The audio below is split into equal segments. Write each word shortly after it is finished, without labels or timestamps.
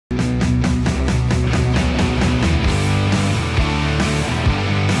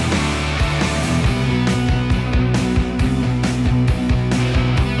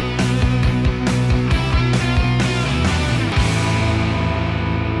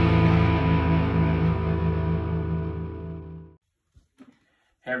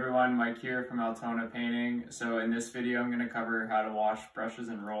Hey everyone, Mike here from Altona Painting. So in this video I'm going to cover how to wash brushes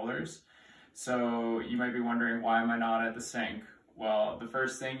and rollers. So you might be wondering, why am I not at the sink? Well, the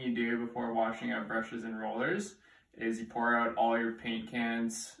first thing you do before washing out brushes and rollers is you pour out all your paint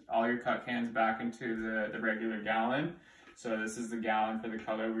cans, all your cut cans back into the regular gallon. So this is the gallon for the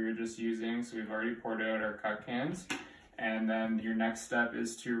color we were just using, so we've already poured out our cut cans. And then your next step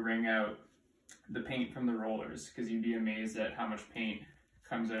is to wring out the paint from the rollers, because you'd be amazed at how much paint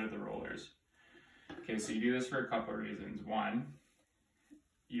comes out of the rollers. Okay, so you do this for a couple of reasons. One,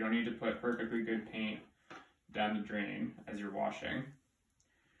 you don't need to put perfectly good paint down the drain as you're washing.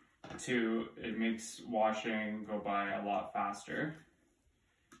 Two, it makes washing go by a lot faster.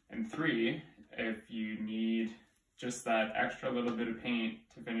 And three, if you need just that extra little bit of paint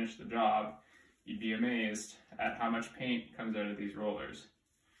to finish the job, you'd be amazed at how much paint comes out of these rollers.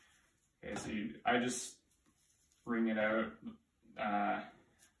 Okay, so I just wring it out.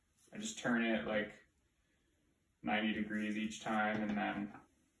 I just turn it like 90 degrees each time and then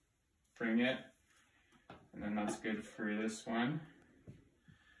wring it. And then that's good for this one.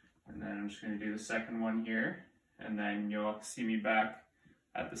 And then I'm just going to do the second one here. And then you'll see me back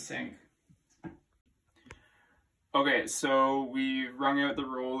at the sink. Okay, so we wrung out the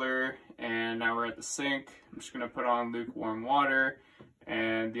roller and now we're at the sink. I'm just going to put on lukewarm water.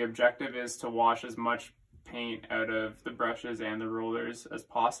 And the objective is to wash as much paint out of the brushes and the rollers as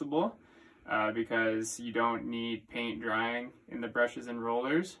possible, because you don't need paint drying in the brushes and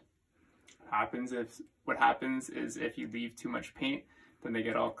rollers. What happens is if you leave too much paint, then they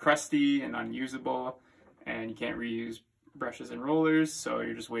get all crusty and unusable, and you can't reuse brushes and rollers, so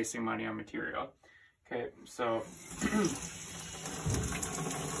you're just wasting money on material. Okay, so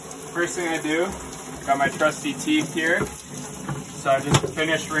first thing I do, got my trusty teeth here. So I just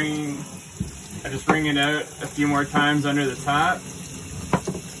finished wringing. I just wring it out a few more times under the tap.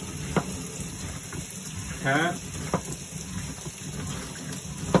 Okay.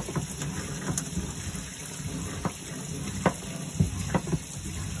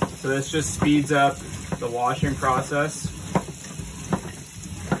 So this just speeds up the washing process.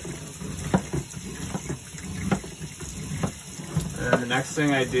 And then the next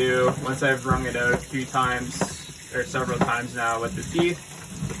thing I do, once I've wrung it out a few times, or several times now with the teeth,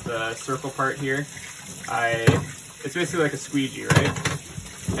 with the circle part here, it's basically like a squeegee, right?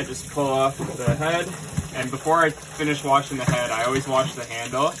 I just pull off the head, and before I finish washing the head, I always wash the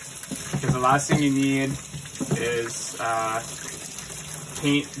handle, because the last thing you need is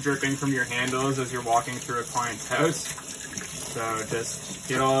paint dripping from your handles as you're walking through a client's house. So just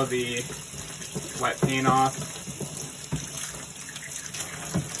get all the wet paint off.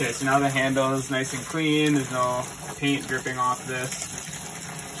 Okay, so now the handle is nice and clean. There's no paint dripping off this.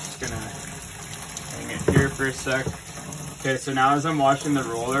 Just gonna hang it here for a sec. Okay, so now as I'm washing the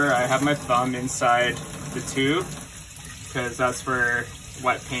roller, I have my thumb inside the tube, because that's where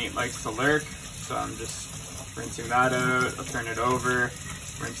wet paint likes to lurk. So I'm just rinsing that out. I'll turn it over,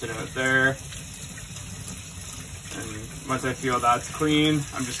 rinse it out there. And once I feel that's clean,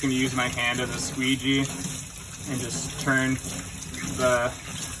 I'm just gonna use my hand as a squeegee and just turn the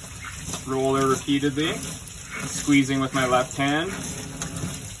roller repeatedly, squeezing with my left hand.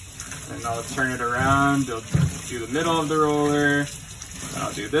 And I'll turn it around, I'll do the middle of the roller,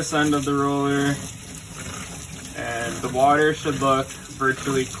 I'll do this end of the roller, and the water should look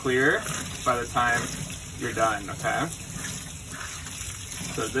virtually clear by the time you're done, okay?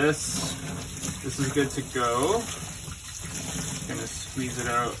 So this is good to go. Just gonna squeeze it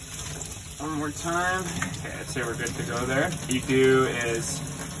out one more time. Okay, I'd say we're good to go there. What you do is,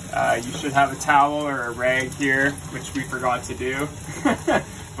 you should have a towel or a rag here, which we forgot to do,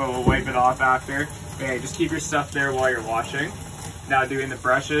 but we'll wipe it off after. Okay, just keep your stuff there while you're washing. Now doing the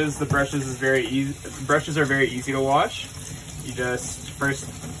brushes is very easy. The brushes are very easy to wash. You just first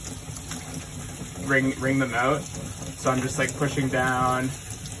wring them out. So I'm just like pushing down,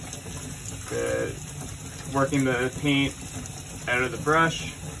 working the paint out of the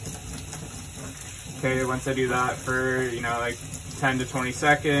brush. Okay, once I do that for, like 10 to 20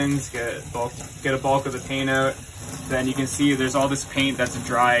 seconds, get a bulk of the paint out, then you can see there's all this paint that's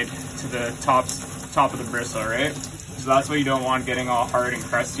dried to the top of the bristle, right? So that's what you don't want getting all hard and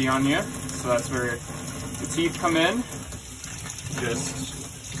crusty on you. So that's where the teeth come in. Just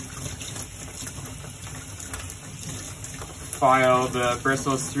file the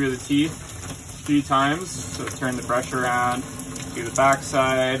bristles through the teeth a few times. So turn the brush around, do the back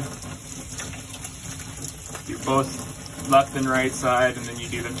side, do both left and right side, and then you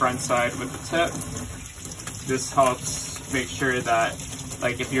do the front side with the tip. This helps make sure that,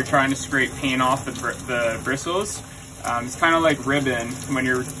 like, if you're trying to scrape paint off the bristles, It's kind of like ribbon when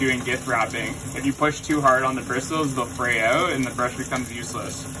you're doing gift wrapping. If you push too hard on the bristles, they'll fray out and the brush becomes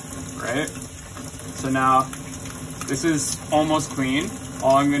useless, right? So now, this is almost clean.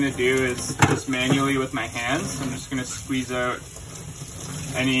 All I'm gonna do is just manually with my hands, I'm just gonna squeeze out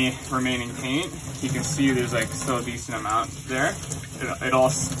any remaining paint. You can see there's like still a decent amount there. It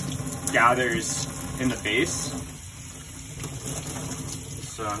all gathers in the base.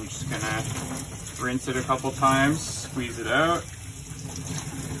 So I'm just gonna rinse it a couple times, squeeze it out.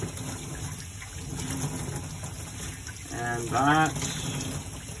 And that,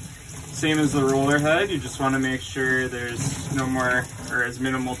 same as the roller head, you just want to make sure there's no more or as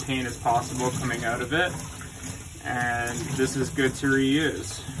minimal paint as possible coming out of it. And this is good to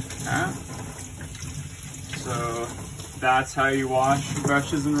reuse. Okay? So that's how you wash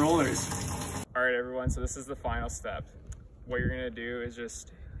brushes and rollers. All right, everyone, so this is the final step. What you're gonna do is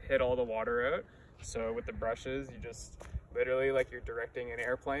just hit all the water out. So with the brushes, you just literally like you're directing an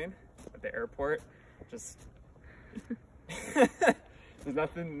airplane at the airport. Just there's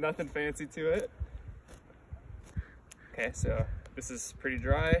nothing fancy to it. Okay, so this is pretty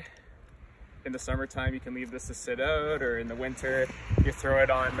dry. In the summertime, you can leave this to sit out, or in the winter, you throw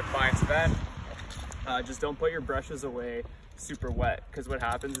it on the client's vent. Just don't put your brushes away super wet, because what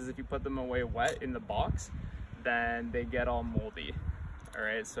happens is if you put them away wet in the box, then they get all moldy. All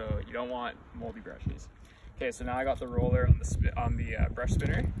right, so you don't want moldy brushes. Okay, so now I got the roller on the brush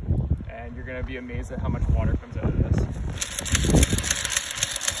spinner, and you're gonna be amazed at how much water comes out of this.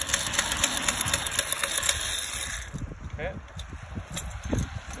 Okay,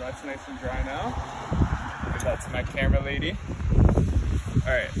 so that's nice and dry now. Give that to my camera lady.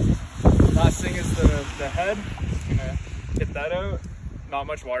 All right, last thing is the head. Just gonna get that out. Not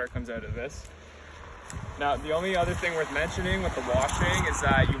much water comes out of this. Now, the only other thing worth mentioning with the washing is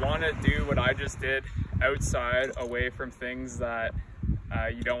that you want to do what I just did outside, away from things that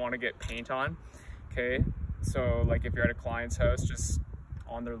you don't want to get paint on. Okay, so like if you're at a client's house, just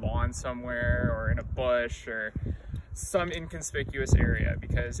on their lawn somewhere, or in a bush, or some inconspicuous area,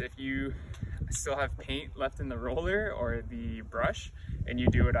 because if you still have paint left in the roller or the brush and you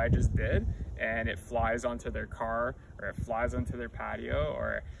do what I just did and it flies onto their car, or it flies onto their patio,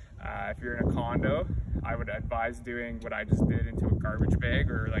 or if you're in a condo, I would advise doing what I just did into a garbage bag,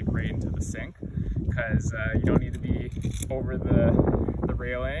 or like right into the sink, because you don't need to be over the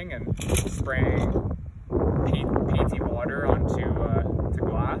railing and spraying painty water onto to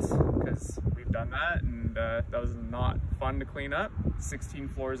glass, because we've done that, and that was not fun to clean up 16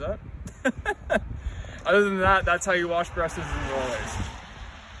 floors up. Other than that, that's how you wash brushes and rollers.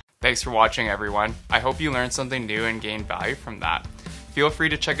 Thanks for watching, everyone. I hope you learned something new and gained value from that. Feel free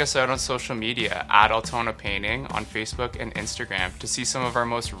to check us out on social media at Altona Painting on Facebook and Instagram to see some of our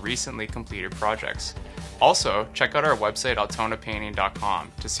most recently completed projects. Also, check out our website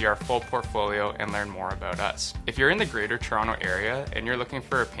altonapainting.com to see our full portfolio and learn more about us. If you're in the Greater Toronto area and you're looking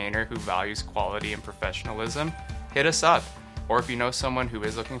for a painter who values quality and professionalism, hit us up. Or if you know someone who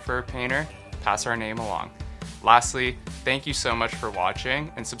is looking for a painter, pass our name along. Lastly, thank you so much for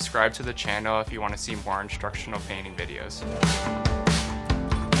watching, and subscribe to the channel if you want to see more instructional painting videos.